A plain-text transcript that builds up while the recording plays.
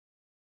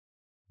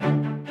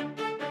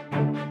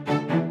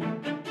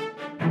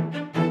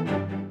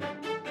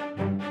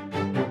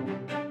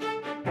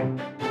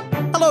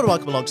Hello and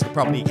welcome along to the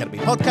Property Academy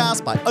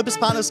podcast by Opus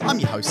Partners. I'm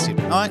your host,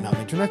 Stephen Knight. And I'm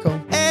Andrew Nicol.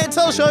 And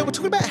today's show, we're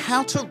talking about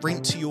how to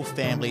rent to your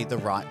family the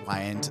right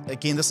way. And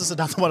again, this is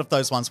another one of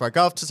those ones where I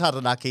go off to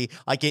Taranaki,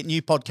 I get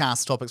new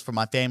podcast topics from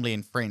my family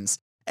and friends.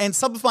 And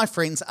some of my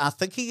friends are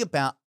thinking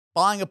about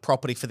buying a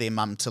property for their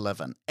mum to live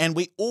in. And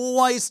we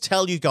always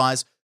tell you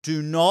guys,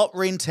 do not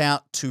rent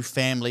out to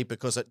family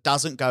because it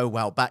doesn't go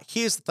well. But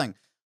here's the thing.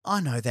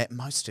 I know that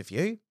most of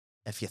you,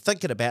 if you're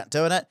thinking about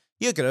doing it,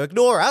 you're going to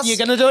ignore us. You're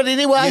going to do it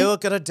anyway. You're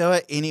going to do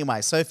it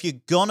anyway. So if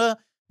you're going to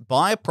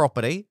buy a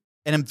property,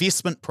 an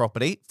investment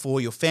property for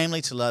your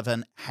family to live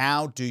in,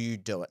 how do you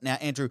do it? Now,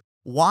 Andrew,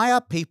 why are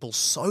people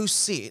so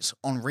set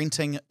on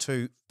renting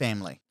to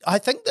family? I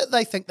think that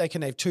they think they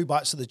can have two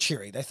bites of the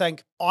cherry. They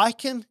think, I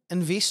can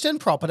invest in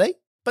property,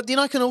 but then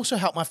I can also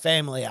help my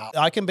family out.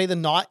 I can be the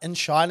knight in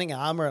shining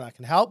armor and I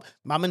can help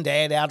mum and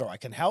dad out, or I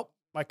can help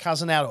my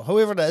cousin out, or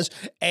whoever it is,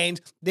 and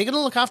they're going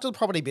to look after the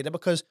property better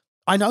because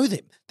I know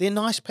them. They're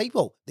nice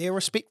people. They're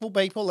respectful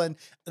people, and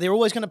they're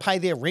always going to pay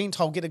their rent.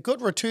 I'll get a good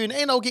return,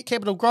 and I'll get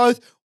capital growth.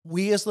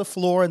 Where's the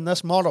flaw in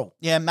this model?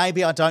 Yeah,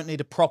 maybe I don't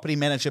need a property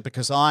manager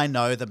because I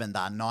know them and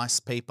they're nice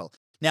people.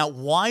 Now,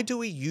 why do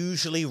we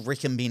usually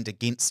recommend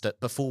against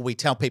it before we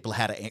tell people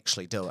how to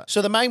actually do it?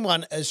 So the main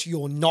one is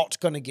you're not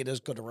going to get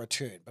as good a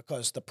return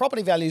because the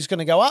property value is going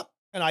to go up,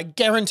 and I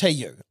guarantee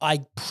you,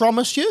 I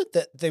promise you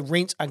that the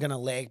rents are going to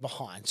lag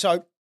behind.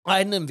 So I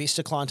had an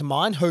investor client of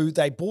mine who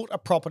they bought a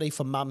property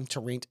for mum to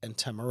rent in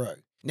Timaru.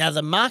 Now,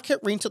 the market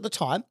rent at the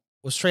time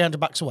was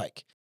 $300 a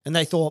week. And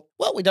they thought,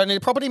 well, we don't need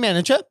a property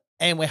manager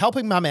and we're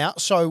helping mum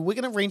out, so we're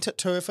going to rent it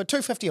to her for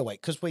 $250 a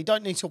week because we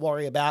don't need to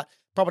worry about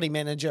property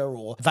manager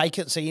or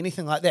vacancy,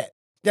 anything like that.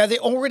 Now, they're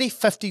already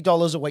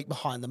 $50 a week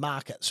behind the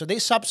market. So they're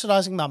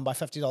subsidising mum by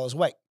 $50 a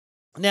week.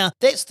 Now,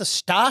 that's the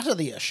start of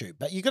the issue,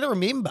 but you've got to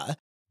remember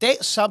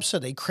that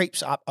subsidy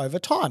creeps up over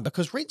time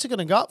because rents are going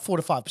to go up 4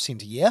 to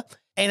 5% a year.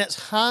 And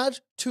it's hard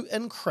to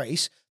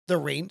increase the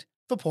rent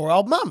for poor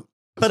old mum.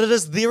 But it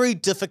is very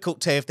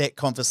difficult to have that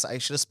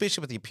conversation,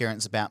 especially with your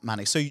parents about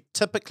money. So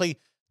typically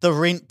the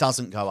rent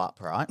doesn't go up,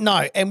 right?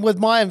 No, and with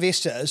my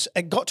investors,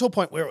 it got to a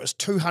point where it was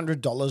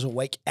 $200 a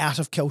week out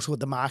of kilter with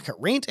the market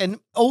rent, and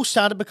all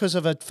started because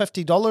of a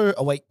 $50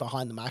 a week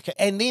behind the market.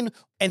 And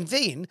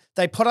then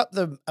they put up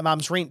the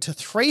mum's rent to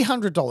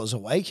 $300 a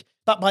week,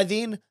 but by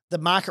then the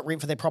market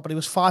rent for their property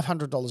was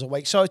 $500 a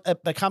week. So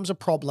it becomes a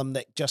problem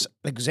that just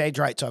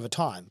exaggerates over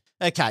time.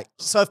 Okay,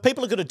 so if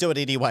people are going to do it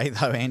anyway,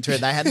 though, Andrew,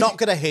 they are not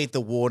going to heed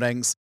the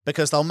warnings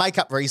because they'll make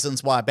up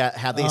reasons why about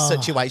how their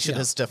situation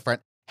is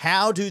different.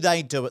 How do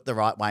they do it the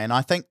right way? And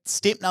I think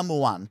step number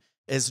one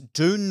is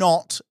do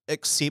not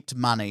accept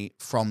money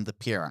from the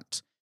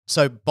parent.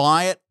 So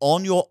buy it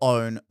on your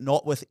own,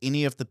 not with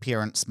any of the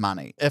parent's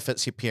money, if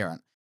it's your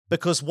parent.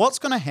 Because what's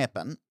going to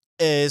happen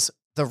is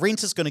the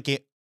rent is going to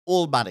get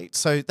all muddied.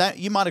 So that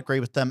you might agree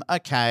with them,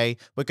 okay,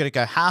 we're going to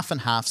go half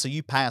and half, so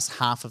you pay us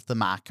half of the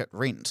market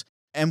rent.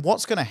 And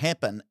what's going to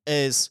happen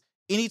is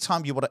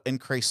anytime you want to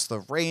increase the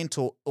rent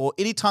or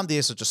anytime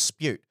there's a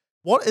dispute,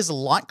 what is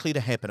likely to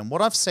happen, and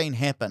what I've seen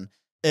happen,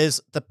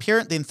 is the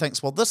parent then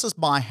thinks, well, this is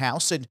my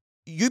house, and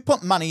you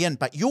put money in,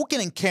 but you're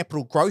getting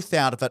capital growth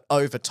out of it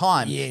over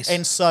time. Yes.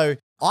 And so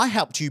I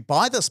helped you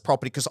buy this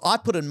property because I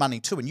put in money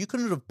too, and you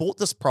couldn't have bought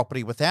this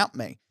property without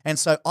me. And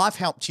so I've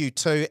helped you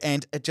too,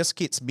 and it just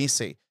gets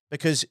messy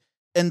because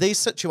in these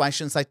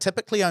situations, they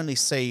typically only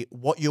see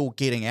what you're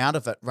getting out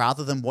of it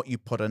rather than what you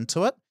put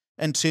into it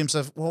in terms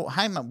of, well,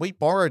 hey, man, we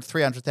borrowed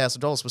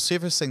 $300,000. We're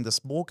servicing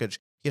this mortgage.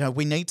 You know,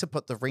 we need to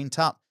put the rent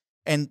up.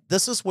 And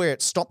this is where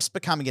it stops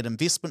becoming an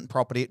investment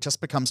property. It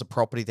just becomes a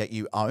property that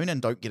you own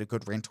and don't get a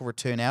good rental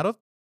return out of.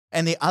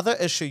 And the other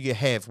issue you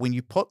have when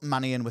you put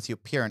money in with your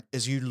parent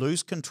is you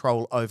lose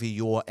control over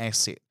your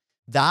asset.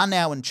 They're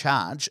now in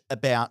charge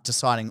about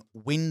deciding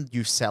when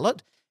you sell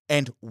it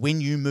and when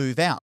you move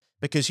out,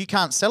 because you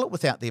can't sell it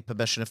without their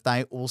permission if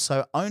they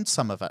also own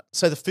some of it.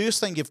 So the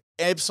first thing you've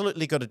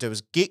absolutely got to do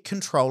is get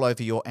control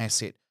over your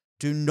asset.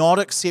 Do not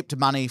accept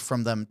money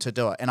from them to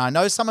do it. And I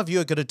know some of you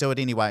are going to do it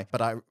anyway,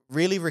 but I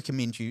really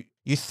recommend you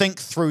think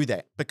through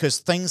that because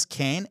things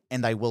can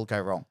and they will go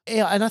wrong.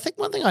 Yeah, and I think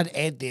one thing I'd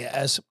add there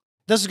is,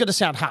 this is going to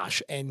sound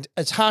harsh, and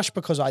it's harsh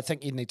because I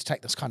think you need to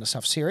take this kind of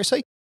stuff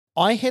seriously.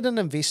 I had an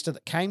investor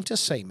that came to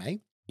see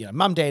me,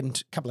 mum, dad, and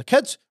a couple of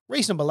kids,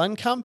 reasonable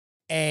income,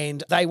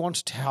 and they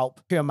wanted to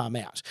help her mum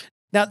out.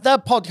 Now, they're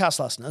podcast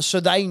listeners, so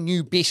they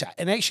knew better.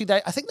 And actually,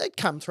 I think they'd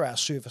come through our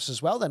service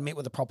as well. They met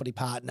with a property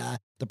partner.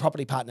 The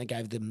property partner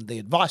gave them the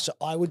advice that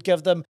I would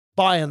give them: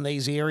 buy in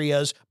these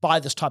areas, buy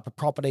this type of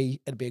property.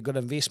 It'd be a good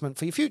investment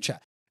for your future.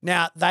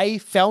 Now, they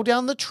fell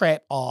down the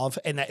trap of,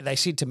 and they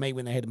said to me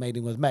when they had a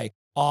meeting with me,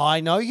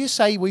 I know you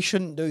say we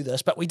shouldn't do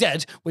this, but we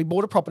did. We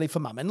bought a property for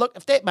mum. And look,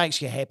 if that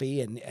makes you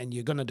happy and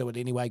you're going to do it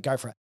anyway, go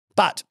for it.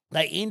 But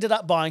they ended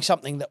up buying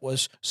something that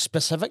was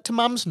specific to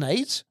mum's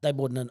needs. They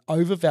bought in an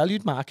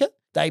overvalued market.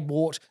 They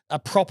bought a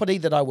property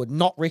that I would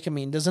not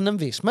recommend as an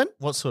investment.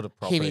 What sort of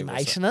property? Heavy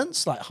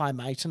maintenance, like high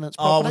maintenance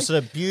property. Oh, was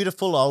it a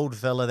beautiful old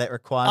villa that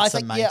required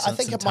some maintenance? I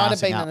think it might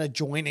have been an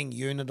adjoining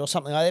unit or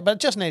something like that, but it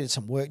just needed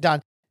some work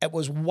done. It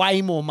was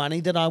way more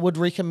money than I would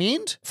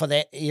recommend for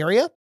that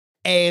area,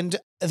 and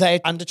they're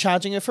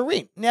undercharging her for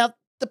rent. Now,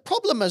 the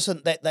problem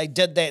isn't that they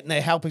did that and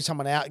they're helping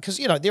someone out, because,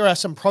 there are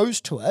some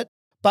pros to it,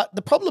 but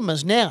the problem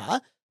is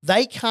now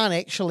they can't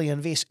actually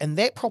invest, and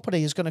that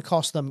property is going to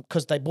cost them,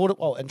 because they bought it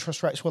while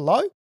interest rates were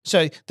low.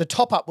 So the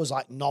top up was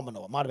like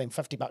nominal. It might have been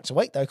 $50 a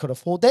week. They could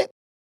afford that.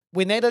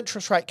 When that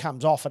interest rate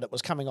comes off, and it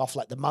was coming off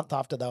like the month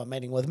after they were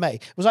meeting with me,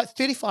 it was like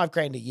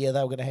 $35,000 a year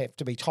they were going to have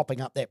to be topping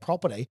up that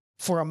property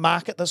for a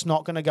market that's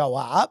not going to go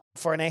up,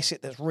 for an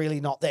asset that's really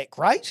not that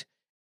great.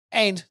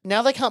 And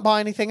now they can't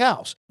buy anything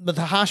else. But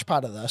the harsh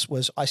part of this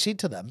was I said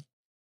to them,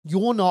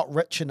 you're not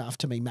rich enough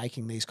to be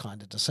making these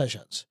kind of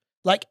decisions.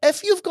 Like,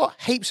 if you've got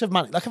heaps of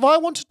money, like if I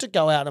wanted to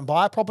go out and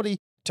buy a property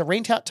to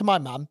rent out to my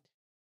mum,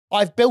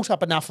 I've built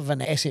up enough of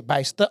an asset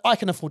base that I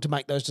can afford to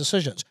make those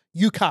decisions.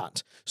 You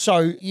can't.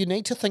 So you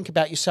need to think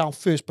about yourself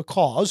first,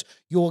 because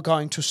you're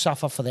going to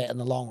suffer for that in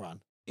the long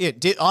run. Yeah,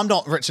 I'm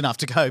not rich enough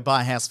to go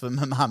buy a house for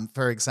my mum,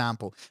 for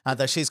example,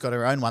 though she's got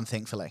her own one,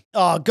 thankfully.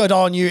 Oh, good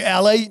on you,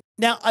 Ali.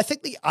 Now, I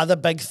think the other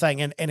big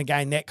thing, and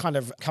again, that kind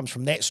of comes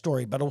from that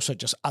story, but also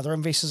just other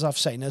investors I've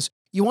seen, is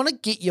you want to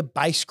get your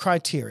base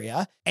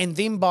criteria and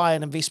then buy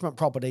an investment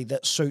property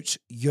that suits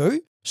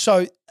you.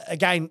 So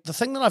again, the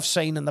thing that I've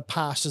seen in the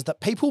past is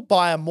that people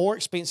buy a more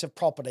expensive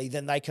property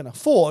than they can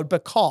afford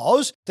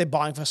because they're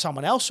buying for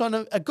someone else.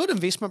 So a good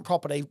investment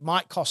property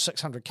might cost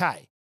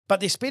 $600K, but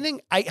they're spending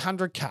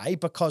 $800K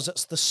because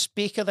it's the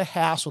spec of the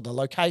house or the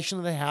location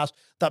of the house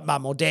that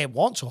mum or dad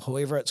wants, or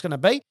whoever it's going to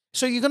be.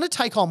 So you're going to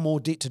take on more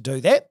debt to do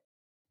that.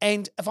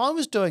 And if I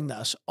was doing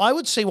this, I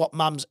would see what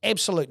mum's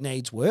absolute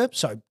needs were.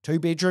 So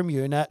 2-bedroom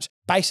unit,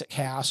 basic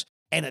house,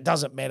 and it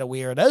doesn't matter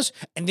where it is.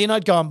 And then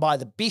I'd go and buy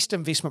the best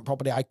investment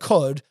property I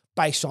could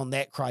based on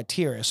that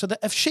criteria, so that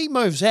if she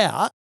moves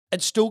out,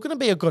 it's still going to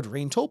be a good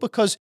rental.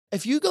 Because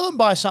if you go and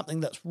buy something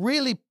that's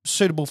really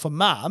suitable for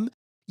mum,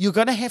 you're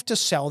going to have to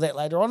sell that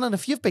later on. And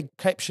if you've been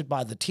captured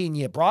by the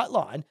 10-year bright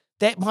line,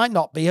 that might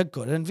not be a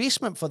good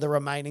investment for the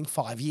remaining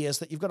 5 years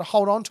that you've got to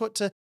hold on to it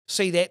to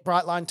see that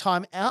bright line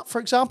time out, for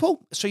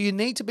example. So you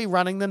need to be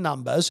running the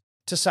numbers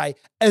to say,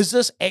 is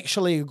this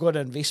actually a good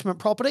investment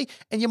property?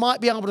 And you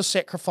might be able to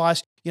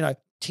sacrifice,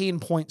 10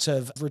 points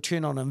of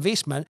return on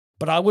investment,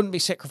 but I wouldn't be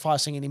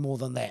sacrificing any more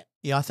than that.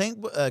 Yeah, I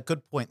think a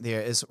good point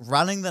there is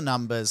running the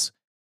numbers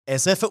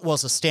as if it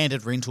was a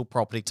standard rental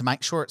property to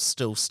make sure it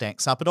still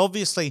stacks up. And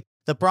obviously,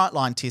 the bright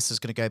line test is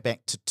going to go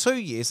back to 2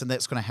 years, and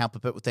that's going to help a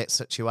bit with that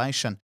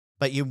situation.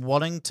 But you're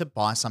wanting to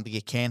buy something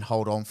you can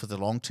hold on for the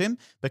long term,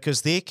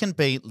 because there can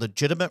be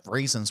legitimate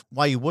reasons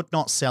why you would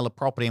not sell a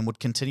property and would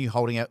continue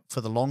holding it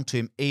for the long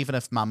term, even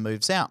if mum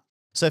moves out.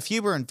 So if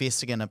you were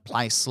investing in a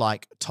place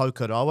like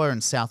Tokoroa in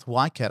South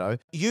Waikato,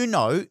 you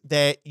know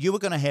that you are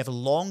going to have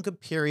longer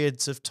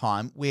periods of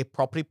time where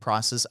property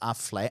prices are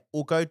flat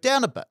or go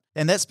down a bit.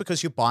 And that's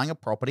because you're buying a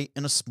property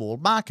in a small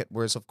market,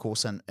 whereas, of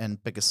course, in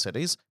bigger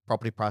cities,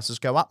 property prices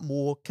go up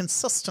more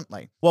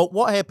consistently. Well,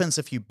 what happens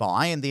if you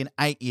buy and then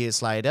 8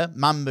 years later,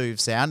 mum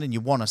moves out and you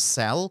want to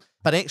sell,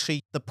 but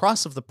actually the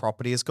price of the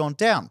property has gone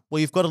down? Well,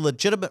 you've got a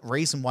legitimate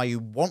reason why you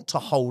want to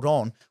hold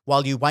on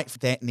while you wait for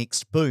that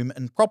next boom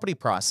in property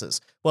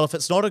prices. Well, if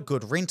it's not a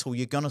good rental,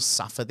 you're going to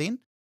suffer then.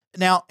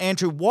 Now,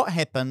 Andrew, what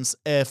happens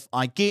if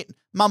I get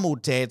mum or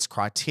dad's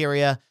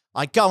criteria,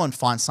 I go and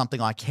find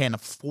something I can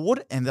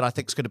afford and that I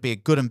think is going to be a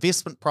good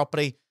investment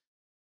property,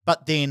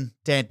 but then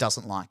dad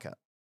doesn't like it?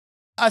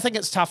 I think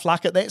it's tough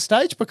luck at that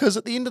stage, because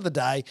at the end of the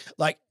day,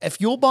 like, if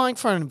you're buying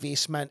for an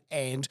investment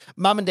and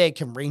mum and dad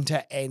can rent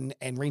it and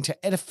rent it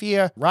at a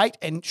fair rate,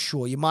 and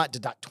sure, you might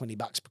deduct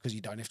 $20 because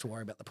you don't have to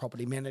worry about the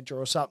property manager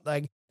or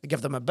something, to give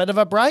them a bit of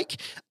a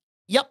break.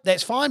 Yep,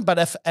 that's fine.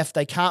 But if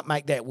they can't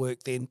make that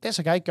work, then that's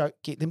okay. Go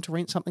get them to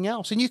rent something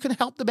else, and you can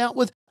help them out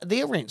with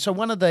their rent. So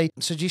one of the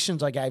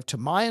suggestions I gave to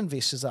my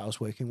investors that I was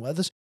working with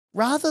is,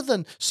 rather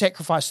than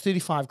sacrifice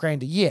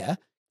 $35,000 a year,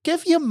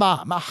 give your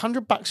mum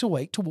 $100 a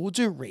week towards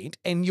her rent,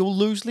 and you'll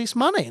lose less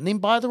money, and then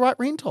buy the right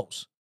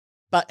rentals.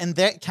 But in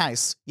that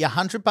case, your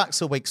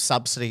 $100 a week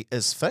subsidy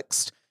is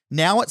fixed.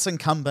 Now it's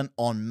incumbent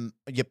on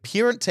your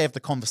parent to have the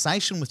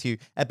conversation with you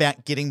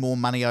about getting more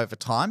money over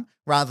time,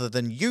 rather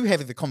than you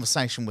having the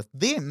conversation with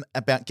them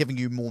about giving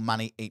you more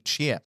money each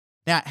year.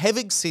 Now,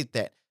 having said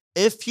that,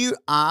 if you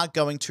are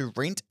going to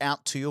rent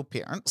out to your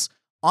parents,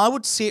 I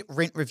would set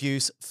rent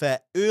reviews for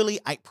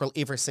early April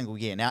every single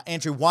year. Now,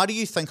 Andrew, why do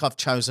you think I've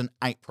chosen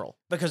April?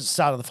 Because it's the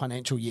start of the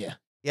financial year.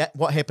 Yeah,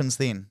 what happens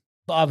then?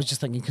 But I was just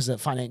thinking because of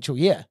the financial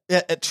year.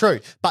 Yeah, true.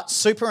 But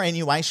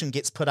superannuation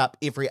gets put up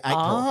every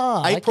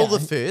April. April the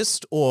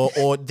 1st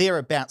or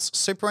thereabouts,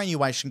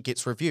 superannuation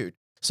gets reviewed.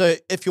 So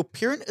if your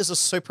parent is a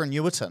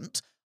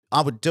superannuitant,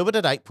 I would do it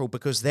at April,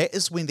 because that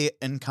is when their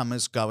income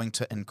is going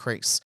to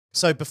increase.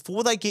 So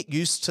before they get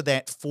used to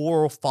that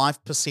 4 or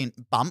 5%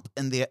 bump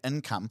in their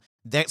income,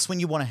 that's when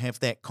you want to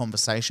have that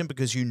conversation,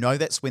 because you know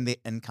that's when their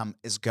income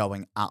is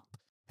going up.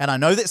 And I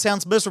know that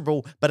sounds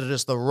miserable, but it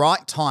is the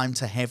right time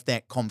to have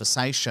that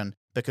conversation,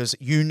 because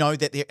you know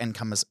that their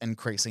income is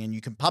increasing and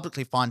you can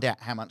publicly find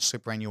out how much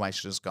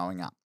superannuation is going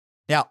up.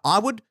 Now, I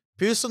would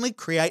personally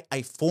create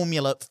a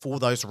formula for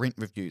those rent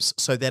reviews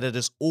so that it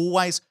is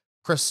always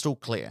crystal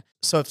clear.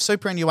 So if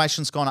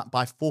superannuation's gone up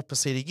by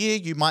 4% a year,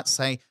 you might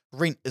say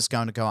rent is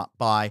going to go up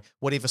by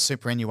whatever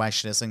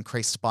superannuation is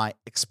increased by,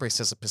 expressed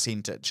as a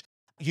percentage.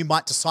 You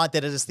might decide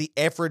that it is the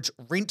average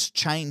rent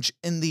change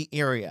in the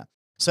area.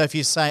 So if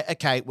you say,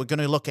 okay, we're going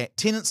to look at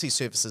tenancy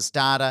services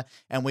data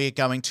and we're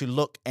going to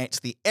look at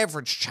the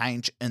average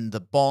change in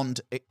the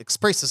bond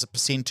expressed as a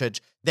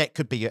percentage, that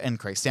could be your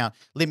increase. Now,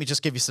 let me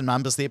just give you some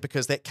numbers there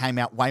because that came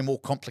out way more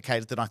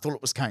complicated than I thought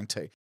it was going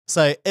to.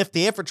 So if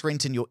the average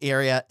rent in your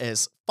area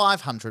is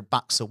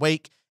 $500 a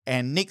week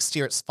and next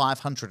year it's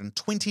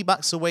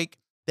 $520 a week,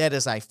 that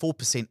is a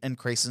 4%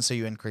 increase, and so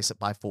you increase it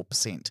by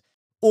 4%.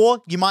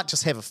 Or you might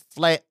just have a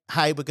flat,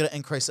 hey, we're going to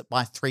increase it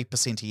by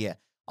 3% a year.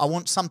 I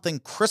want something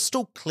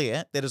crystal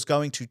clear that is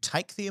going to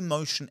take the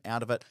emotion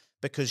out of it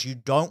because you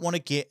don't want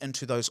to get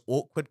into those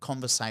awkward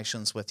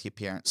conversations with your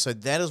parents. So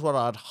that is what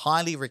I'd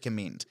highly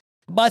recommend.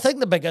 But I think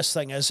the biggest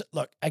thing is,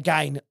 look,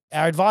 again,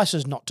 our advice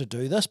is not to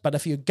do this, but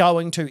if you're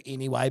going to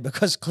anyway,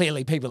 because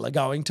clearly people are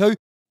going to,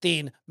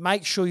 then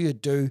make sure you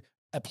do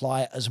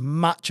apply as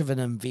much of an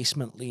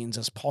investment lens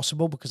as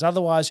possible, because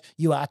otherwise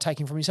you are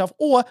taking from yourself,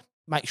 or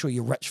make sure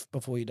you're rich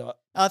before you do it.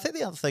 I think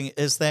the other thing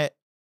is that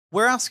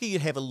we're asking you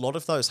to have a lot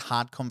of those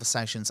hard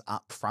conversations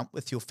up front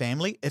with your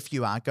family if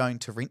you are going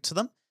to rent to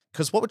them.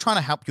 Because what we're trying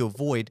to help you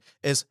avoid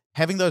is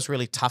having those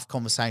really tough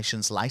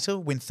conversations later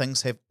when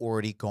things have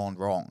already gone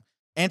wrong.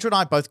 Andrew and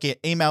I both get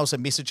emails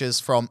and messages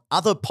from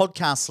other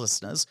podcast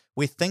listeners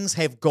where things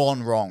have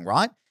gone wrong,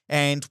 right?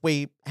 And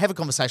we have a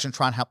conversation,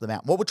 try and help them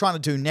out. What we're trying to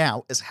do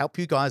now is help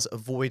you guys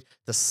avoid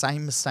the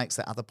same mistakes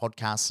that other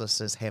podcast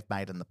listeners have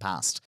made in the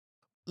past.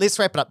 Let's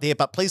wrap it up there,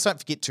 but please don't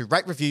forget to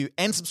rate, review,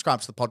 and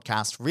subscribe to the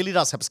podcast. Really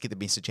does help us get the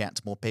message out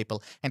to more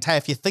people. And hey,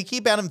 if you're thinking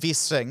about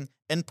investing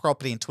in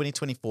property in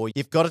 2024,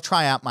 you've got to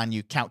try out my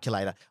new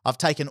calculator. I've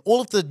taken all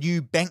of the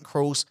new bank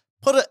rules,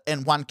 put it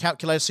in one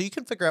calculator so you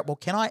can figure out, well,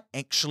 can I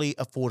actually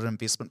afford an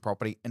investment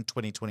property in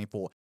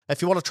 2024?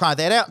 If you want to try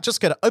that out, just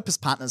go to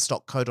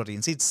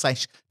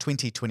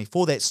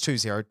opuspartners.co.nz/2024. That's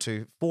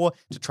 2024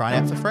 to try it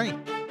out for free.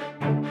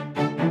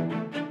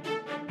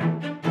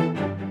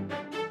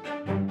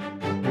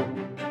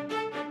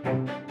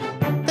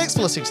 Thanks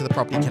for listening to the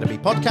Property Academy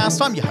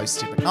podcast. I'm your host,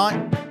 Steve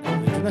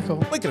McKnight. Nicole.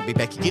 We're going to be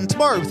back again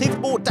tomorrow with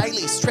even more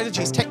daily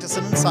strategies, tactics,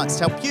 and insights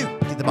to help you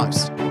get the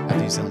most out of the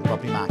New Zealand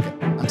property market.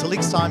 Until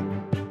next time.